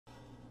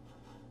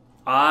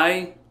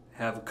I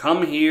have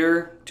come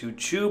here to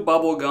chew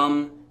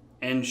bubblegum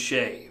and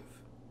shave,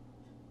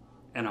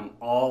 and I'm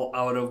all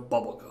out of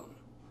bubblegum.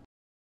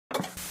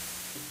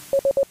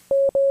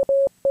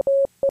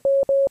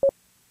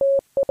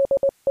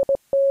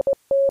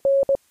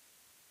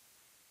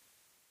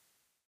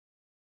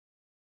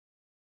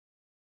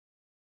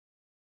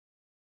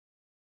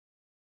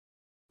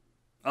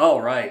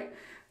 Alright,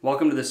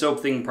 welcome to the Soap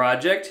Thing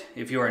Project.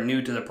 If you are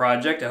new to the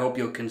project, I hope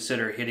you'll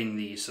consider hitting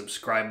the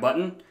subscribe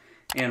button.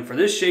 And for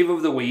this shave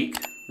of the week,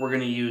 we're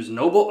going to use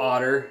Noble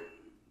Otter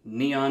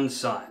Neon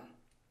Sun.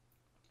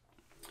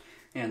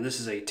 And this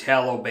is a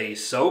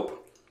tallow-based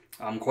soap.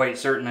 I'm quite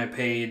certain I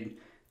paid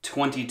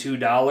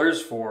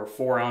 $22 for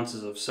 4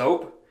 ounces of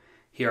soap.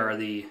 Here are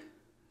the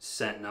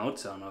scent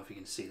notes. I don't know if you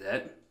can see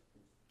that.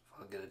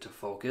 I'll get it to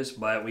focus.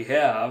 But we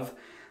have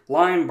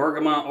lime,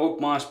 bergamot, oak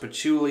moss,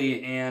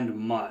 patchouli, and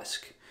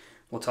musk.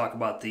 We'll talk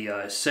about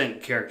the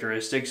scent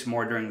characteristics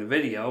more during the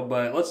video,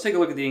 but let's take a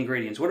look at the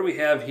ingredients. What do we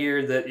have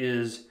here that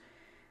is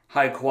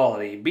high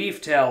quality?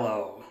 Beef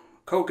tallow,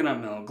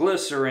 coconut milk,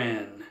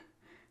 glycerin,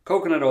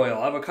 coconut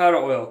oil,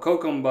 avocado oil,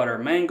 cocoa butter,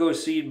 mango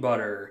seed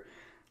butter,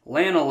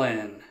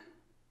 lanolin.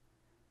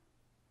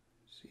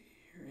 Let's see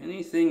here,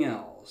 anything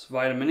else?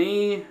 Vitamin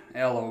E,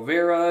 aloe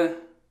vera,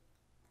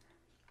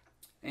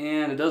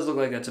 and it does look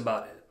like that's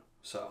about it.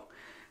 So,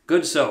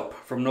 good soap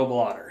from Noble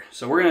Otter.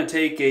 So we're going to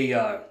take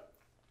a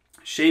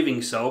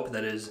shaving soap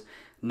that is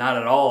not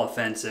at all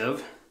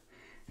offensive,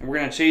 and we're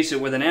going to chase it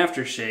with an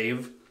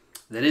aftershave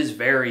that is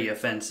very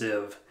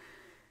offensive.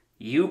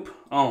 Joop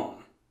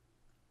Homme.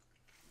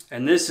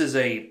 And this is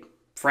a,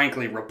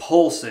 frankly,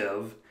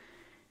 repulsive,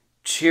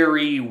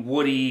 cherry,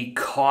 woody,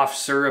 cough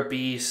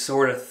syrupy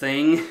sort of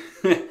thing.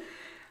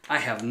 I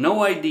have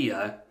no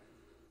idea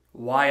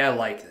why I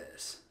like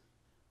this,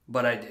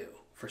 but I do.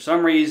 For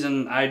some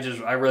reason, I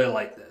really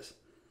like this.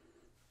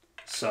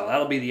 So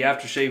that'll be the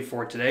aftershave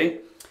for today.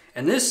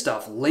 And this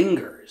stuff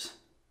lingers.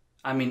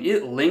 I mean,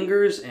 it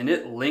lingers and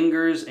it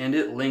lingers and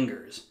it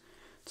lingers.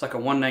 It's like a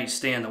one-night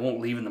stand that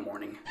won't leave in the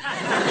morning. All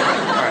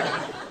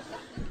right.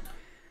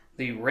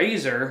 The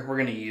razor we're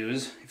going to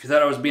use, if you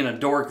thought I was being a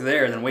dork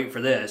there, then wait for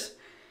this.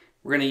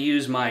 We're going to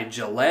use my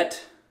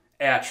Gillette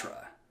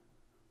Atra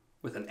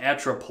with an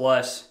Atra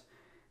Plus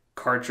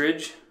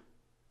cartridge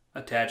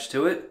attached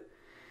to it.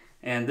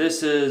 And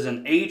this is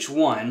an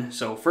H1,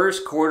 so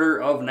first quarter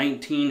of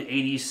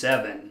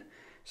 1987.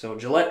 So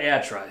Gillette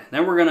Atra.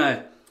 Then we're going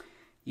to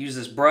use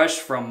this brush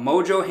from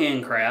Mojo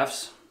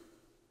Handcrafts.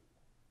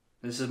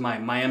 This is my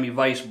Miami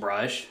Vice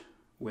brush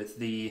with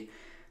the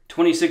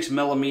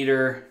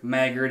 26mm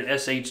Maggard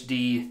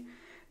SHD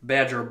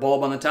Badger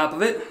bulb on the top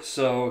of it.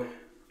 So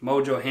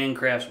Mojo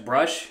Handcrafts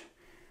brush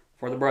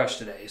for the brush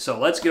today. So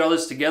let's get all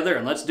this together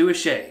and let's do a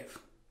shave.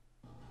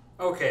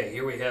 Okay,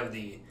 here we have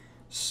the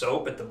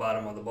soap at the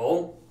bottom of the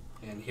bowl,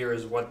 and here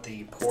is what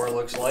the pour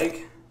looks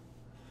like,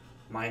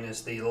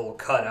 minus the little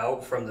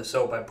cutout from the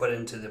soap I put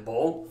into the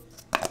bowl.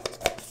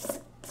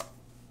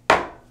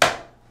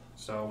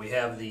 So we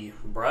have the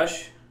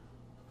brush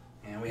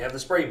and we have the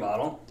spray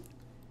bottle.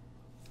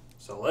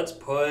 So let's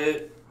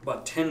put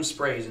about 10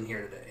 sprays in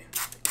here today,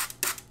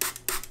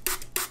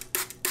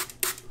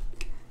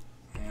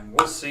 and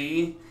we'll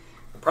see.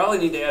 We'll probably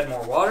need to add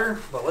more water,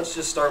 but let's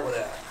just start with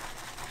that.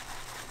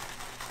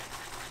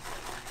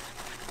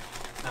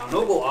 Now,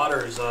 Noble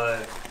Otter's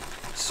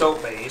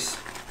soap base,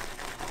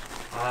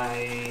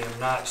 I am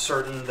not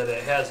certain that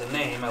it has a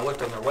name. I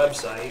looked on their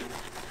website,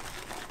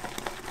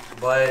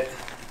 but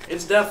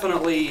it's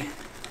definitely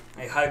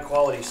a high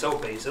quality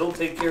soap base. It'll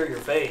take care of your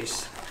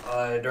face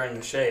during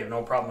the shave,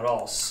 no problem at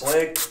all.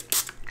 Slick,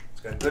 it's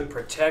got good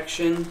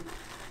protection,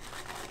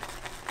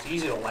 it's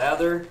easy to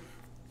lather.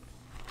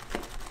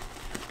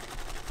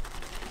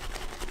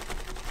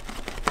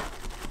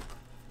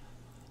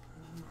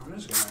 I'm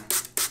just gonna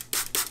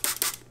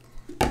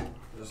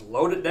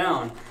load it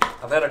down.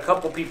 I've had a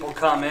couple people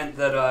comment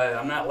that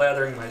I'm not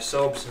lathering my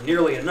soaps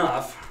nearly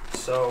enough,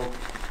 so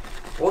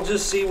we'll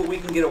just see what we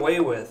can get away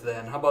with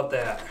then. How about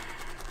that?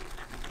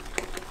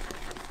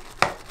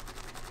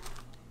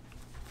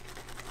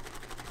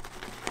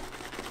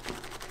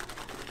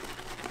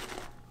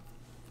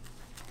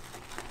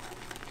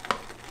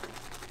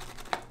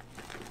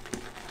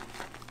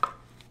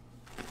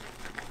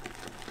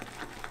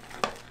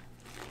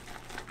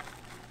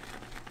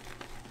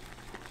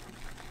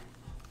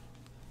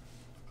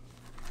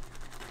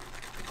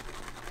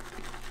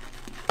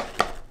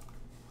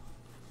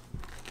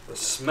 The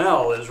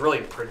smell is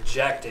really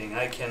projecting.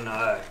 I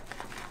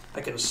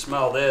can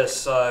smell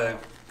this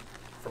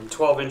from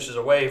 12 inches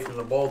away from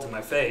the bowl to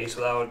my face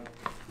without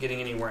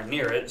getting anywhere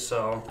near it,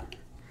 so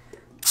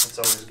that's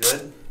always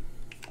good.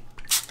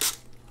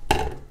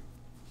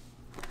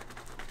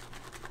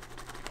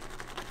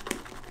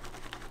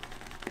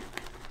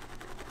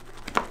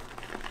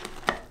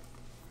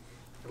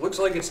 It looks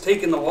like it's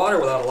taking the water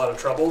without a lot of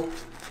trouble.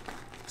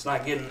 It's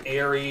not getting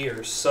airy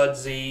or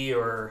sudsy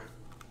or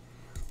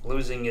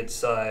losing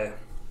its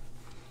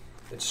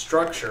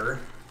structure.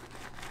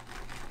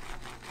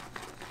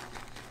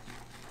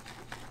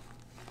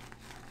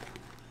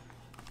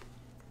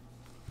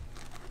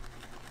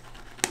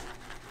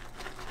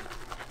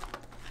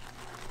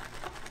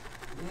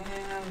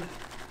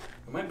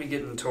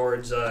 getting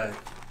towards a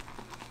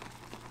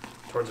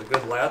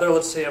good lather.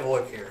 Let's have a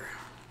look here.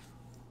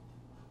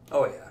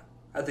 Oh yeah,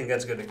 I think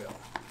that's good to go.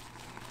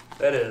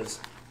 That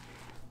is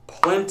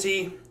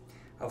plenty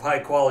of high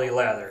quality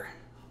lather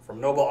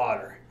from Noble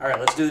Otter. All right,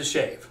 let's do the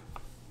shave.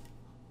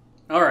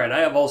 All right,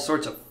 I have all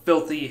sorts of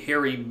filthy,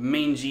 hairy,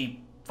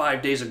 mangy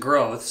 5 days of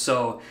growth,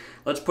 so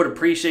let's put a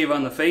pre-shave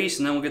on the face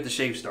and then we'll get the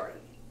shave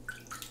started.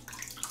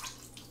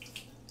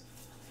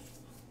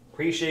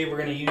 Pre-shave we're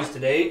going to use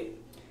today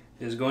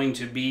is going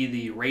to be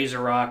the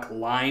RazoRock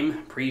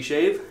Lime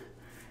pre-shave.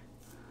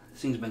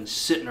 This thing's been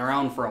sitting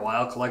around for a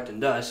while collecting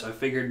dust, so I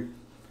figured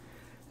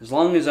as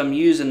long as I'm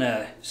using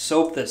a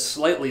soap that's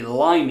slightly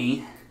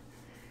limey,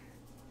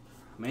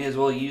 I may as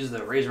well use the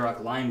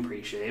RazoRock Lime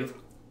pre-shave.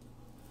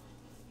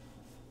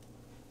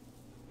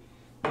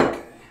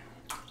 Okay.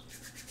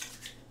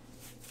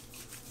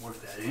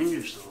 Work that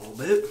in just a little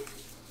bit.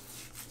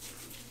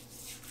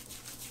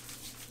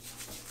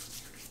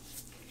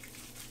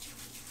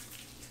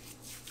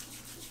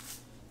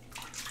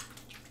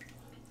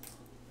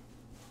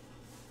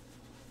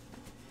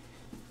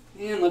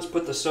 And let's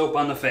put the soap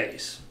on the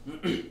face.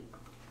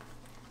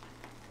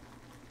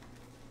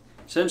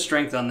 Scent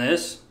strength on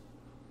this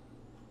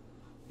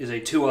is a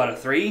 2 out of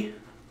 3.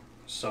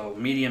 So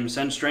medium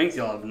scent strength,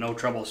 you'll have no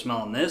trouble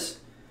smelling this.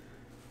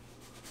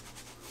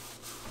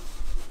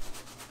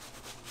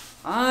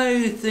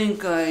 I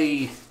think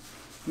I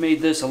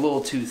made this a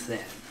little too thin.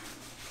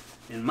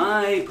 In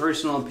my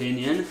personal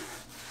opinion,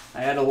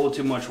 I add a little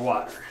too much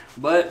water.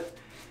 But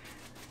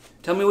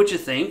tell me what you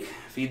think.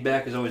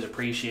 Feedback is always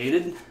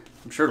appreciated.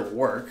 I'm sure it'll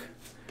work,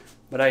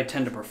 but I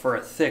tend to prefer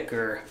a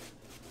thicker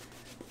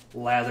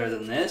lather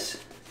than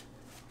this.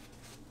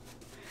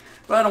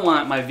 But I don't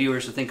want my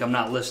viewers to think I'm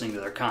not listening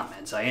to their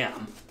comments. I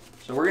am.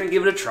 So we're going to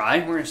give it a try.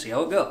 We're going to see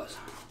how it goes.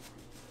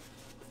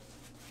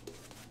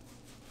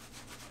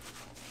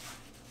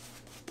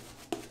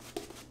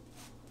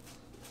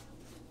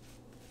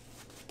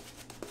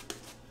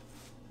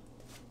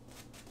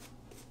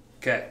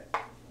 Okay.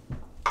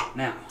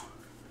 Now,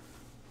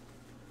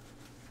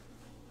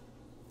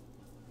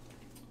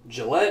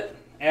 Gillette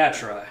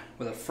Atra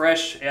with a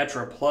fresh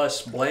Atra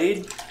Plus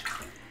blade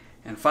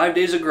and 5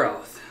 days of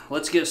growth.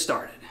 Let's get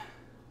started.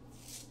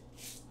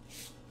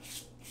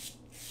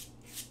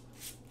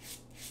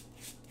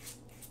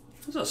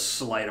 There's a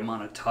slight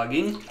amount of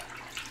tugging,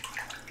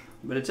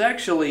 but it's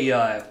actually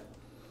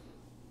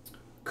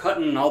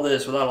cutting all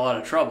this without a lot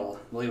of trouble,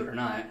 believe it or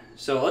not.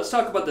 So let's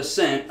talk about the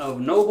scent of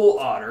Noble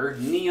Otter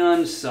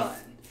Neon Sun.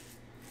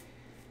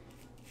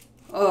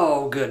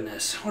 Oh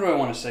goodness, what do I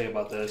want to say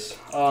about this?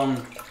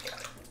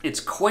 It's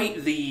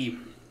quite the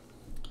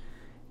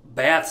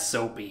bath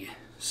soapy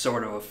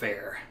sort of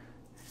affair.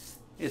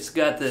 It's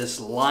got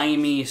this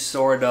limey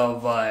sort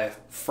of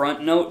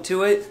front note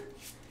to it.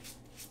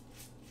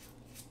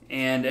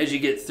 And as you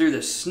get through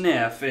the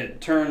sniff,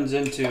 it turns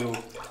into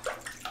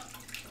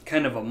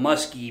kind of a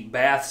musky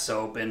bath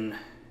soap in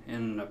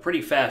a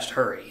pretty fast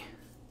hurry.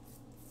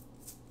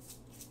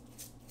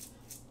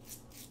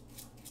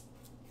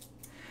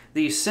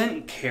 The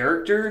scent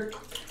character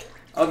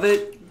of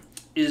it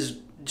is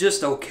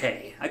just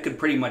okay. I could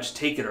pretty much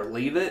take it or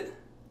leave it.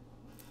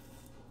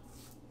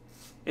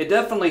 It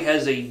definitely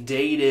has a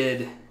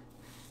dated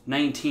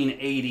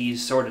 1980s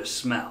sort of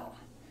smell.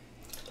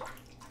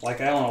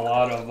 Like I own a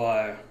lot of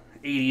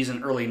 80s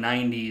and early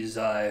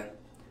 90s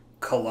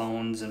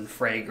colognes and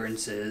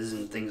fragrances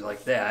and things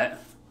like that.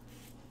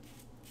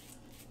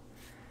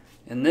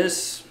 And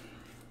this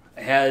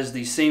has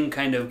the same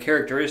kind of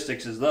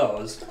characteristics as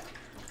those.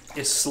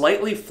 It's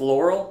slightly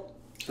floral.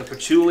 The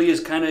patchouli is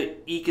kind of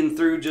eking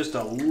through just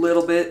a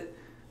little bit,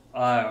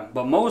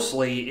 but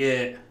mostly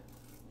it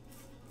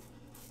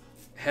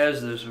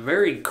has this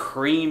very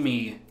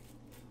creamy,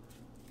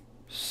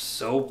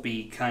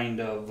 soapy kind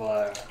of,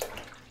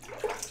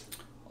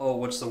 oh,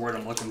 what's the word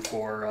I'm looking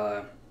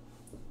for?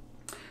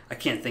 I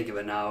can't think of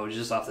it now. It was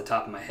just off the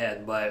top of my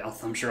head, but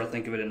I'm sure I'll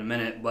think of it in a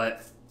minute.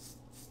 But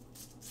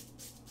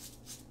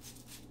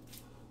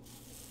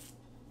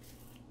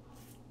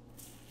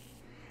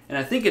and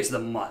I think it's the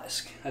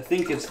musk. I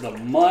think it's the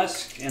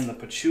musk and the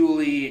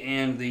patchouli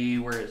and the,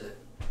 where is it?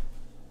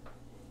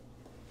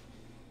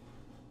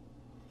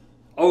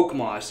 Oak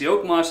moss. The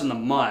oak moss and the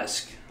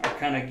musk are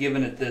kind of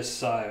giving it this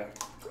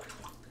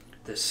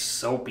this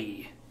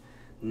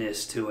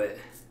soapiness to it.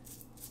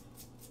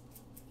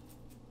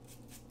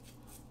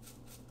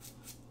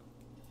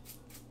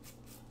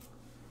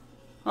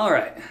 All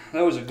right,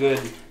 that was a good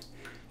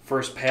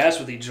first pass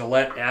with the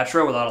Gillette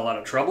Atra without a lot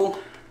of trouble.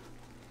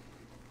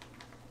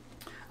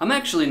 I'm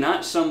actually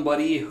not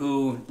somebody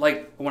who,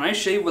 like, when I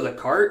shave with a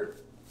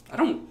cart, I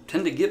don't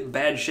tend to get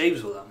bad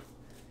shaves with them.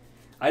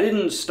 I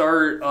didn't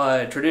start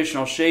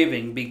traditional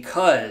shaving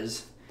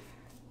because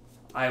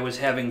I was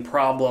having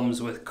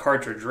problems with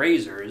cartridge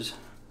razors.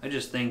 I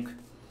just think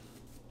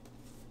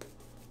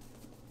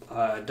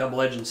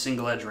double-edged and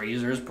single-edged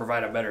razors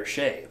provide a better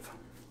shave.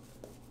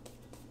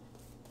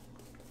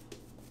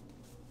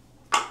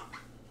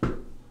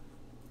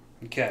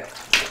 Okay,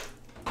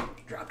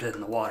 dropped it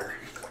in the water.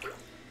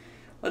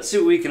 Let's see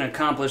what we can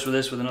accomplish with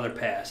this with another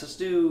pass. Let's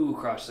do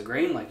across the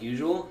grain like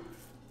usual.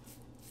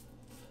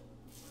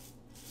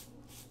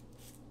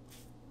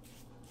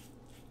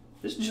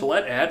 This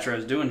Gillette Atra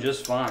is doing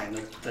just fine.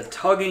 The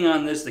tugging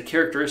on this, the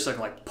characteristic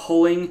like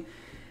pulling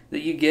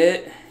that you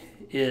get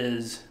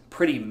is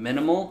pretty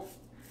minimal.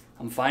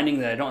 I'm finding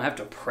that I don't have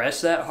to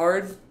press that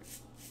hard.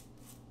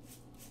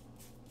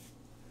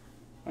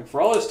 Like for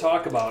all this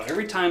talk about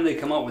every time they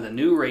come out with a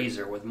new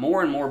razor with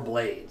more and more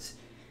blades,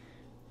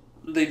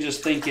 they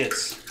just think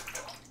it's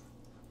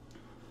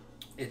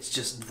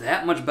just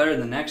that much better than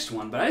the next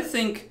one. But I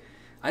think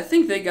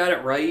they got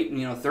it right,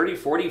 30,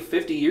 40,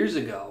 50 years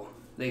ago.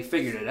 They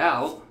figured it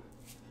out.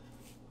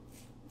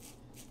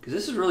 Because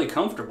this is really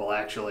comfortable,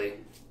 actually.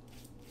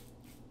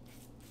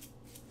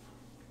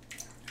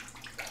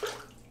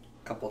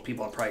 A couple of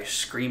people are probably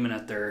screaming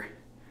at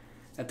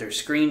their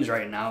screens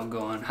right now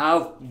going,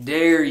 how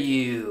dare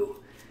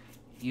you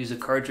use a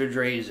cartridge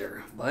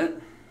razor? But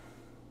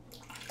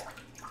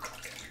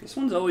this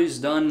one's always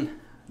done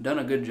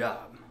a good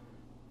job.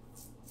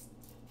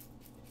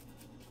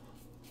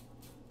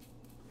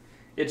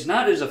 It's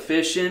not as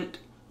efficient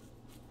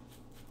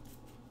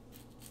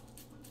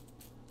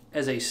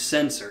as a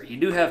sensor. You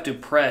do have to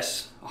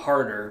press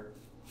harder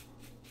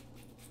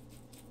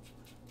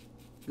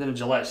than a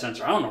Gillette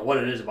sensor. I don't know what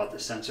it is about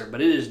this sensor, but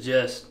it is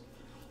just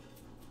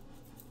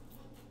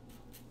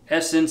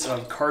essence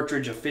of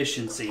cartridge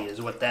efficiency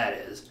is what that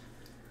is.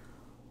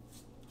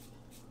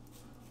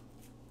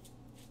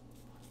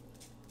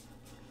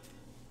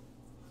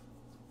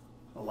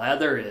 The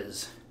lather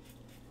is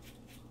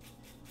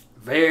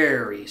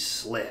very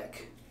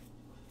slick.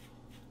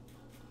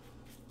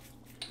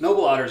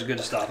 Noble Otter is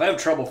good stuff. I have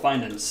trouble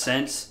finding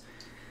scents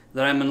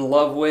that I'm in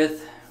love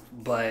with,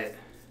 but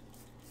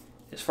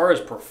as far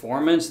as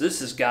performance, this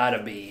has got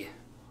to be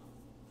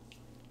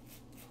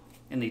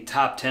in the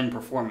top 10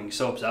 performing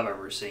soaps I've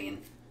ever seen.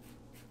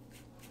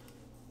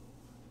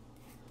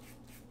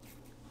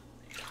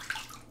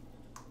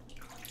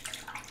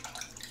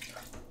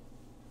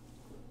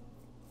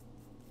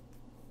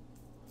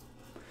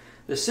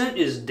 The scent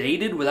is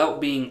dated without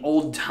being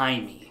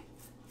old-timey.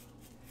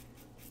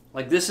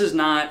 Like this is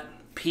not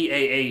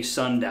PAA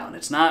Sundown.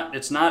 It's not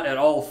at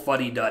all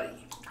fuddy-duddy.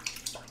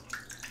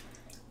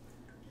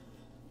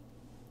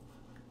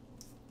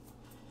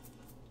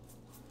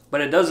 But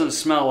it doesn't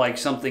smell like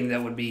something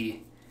that would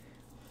be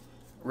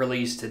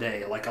released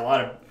today. Like a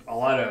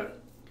lot of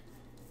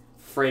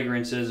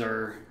fragrances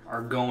are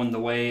going the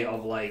way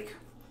of like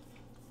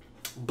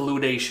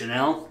Bleu de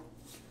Chanel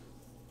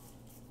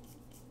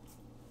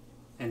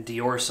and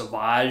Dior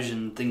Sauvage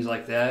and things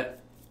like that.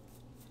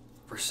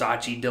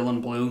 Versace,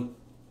 Dylan Blue.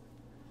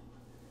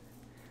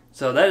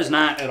 So that is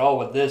not at all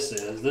what this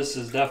is. This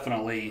is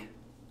definitely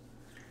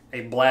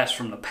a blast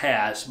from the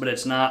past, but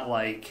it's not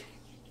like,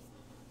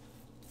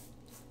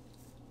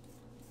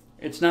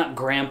 it's not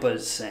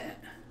Grandpa's scent.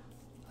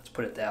 Let's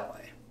put it that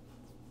way.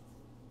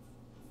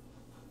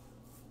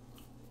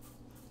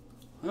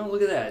 Oh,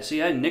 look at that.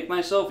 See, I nicked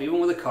myself even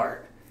with a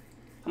cart.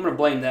 I'm going to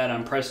blame that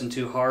on pressing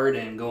too hard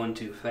and going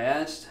too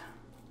fast.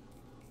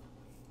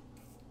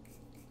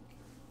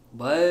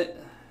 But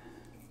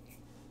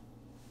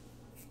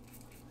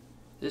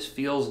this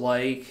feels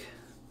like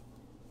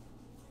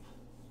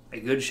a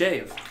good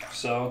shave.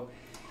 So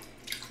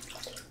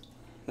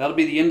that'll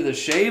be the end of the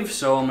shave.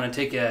 So I'm going to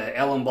take a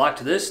alum block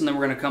to this, and then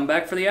we're going to come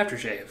back for the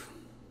aftershave.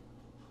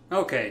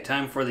 Okay,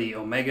 time for the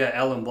Omega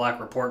alum block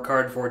report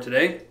card for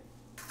today.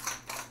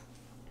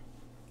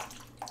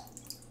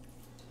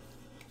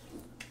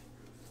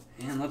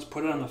 And let's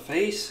put it on the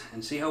face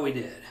and see how we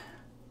did.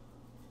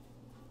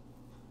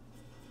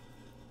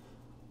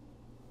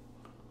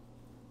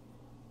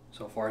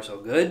 So far so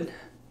good.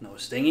 No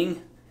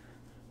stinging.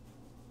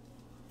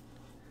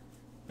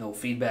 No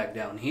feedback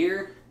down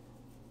here.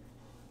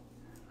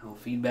 No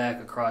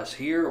feedback across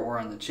here or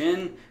on the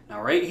chin.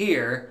 Now right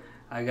here,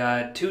 I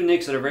got two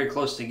nicks that are very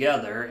close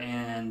together,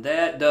 and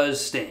that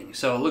does sting.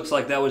 So it looks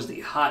like that was the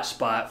hot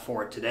spot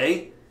for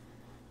today.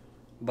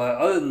 But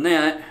other than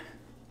that,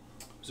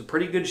 it was a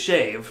pretty good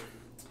shave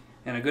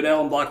and a good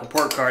alum block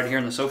report card here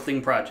in the Soap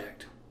Thing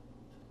project.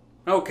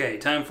 Okay,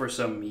 time for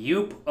some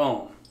Joop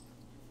Homme.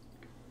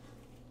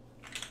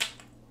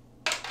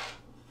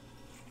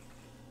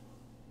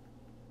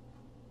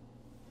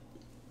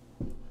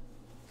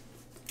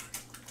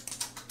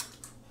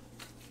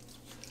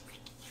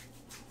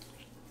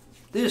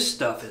 This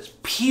stuff is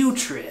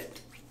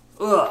putrid.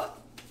 Ugh.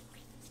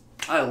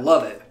 I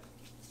love it.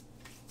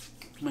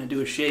 I'm going to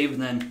do a shave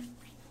and then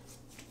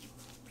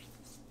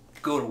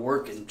go to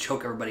work and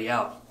choke everybody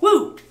out.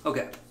 Woo!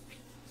 Okay.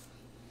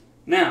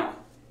 Now,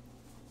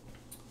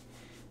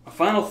 my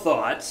final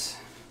thoughts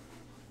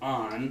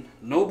on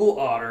Noble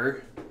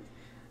Otter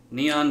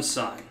Neon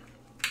Sun,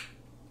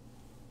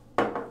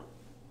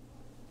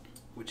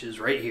 which is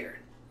right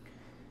here.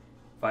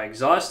 If I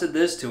exhausted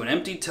this to an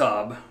empty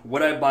tub,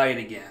 would I buy it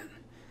again?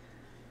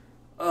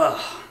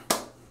 Ugh.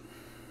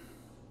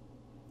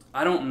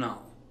 I don't know.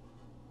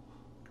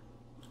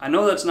 I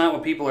know that's not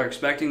what people are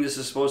expecting. This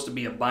is supposed to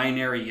be a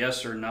binary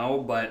yes or no,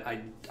 but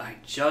I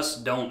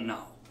just don't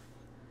know.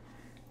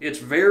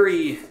 It's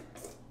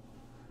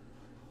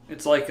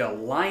like a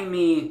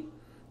limey,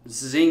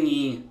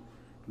 zingy,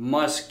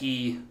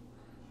 musky,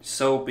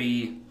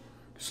 soapy,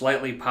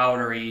 slightly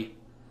powdery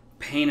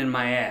pain in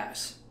my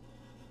ass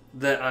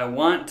that I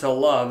want to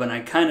love, and I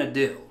kind of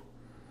do.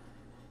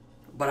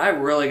 But I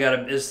really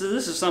gotta, this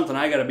is something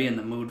I gotta be in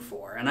the mood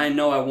for, and I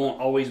know I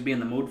won't always be in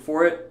the mood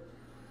for it.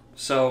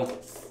 So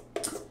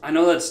I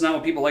know that's not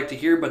what people like to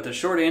hear, but the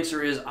short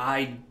answer is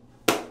I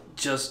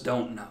just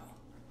don't know.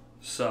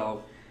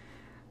 So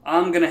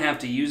I'm gonna have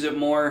to use it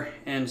more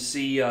and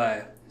see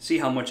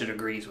how much it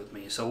agrees with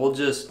me. So we'll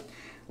just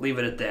leave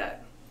it at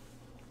that.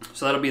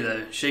 So that'll be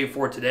the shave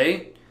for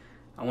today.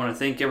 I want to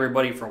thank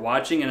everybody for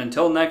watching, and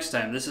until next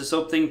time, this is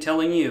Soap Thing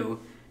telling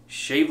you,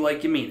 shave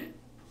like you mean it.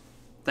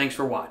 Thanks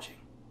for watching.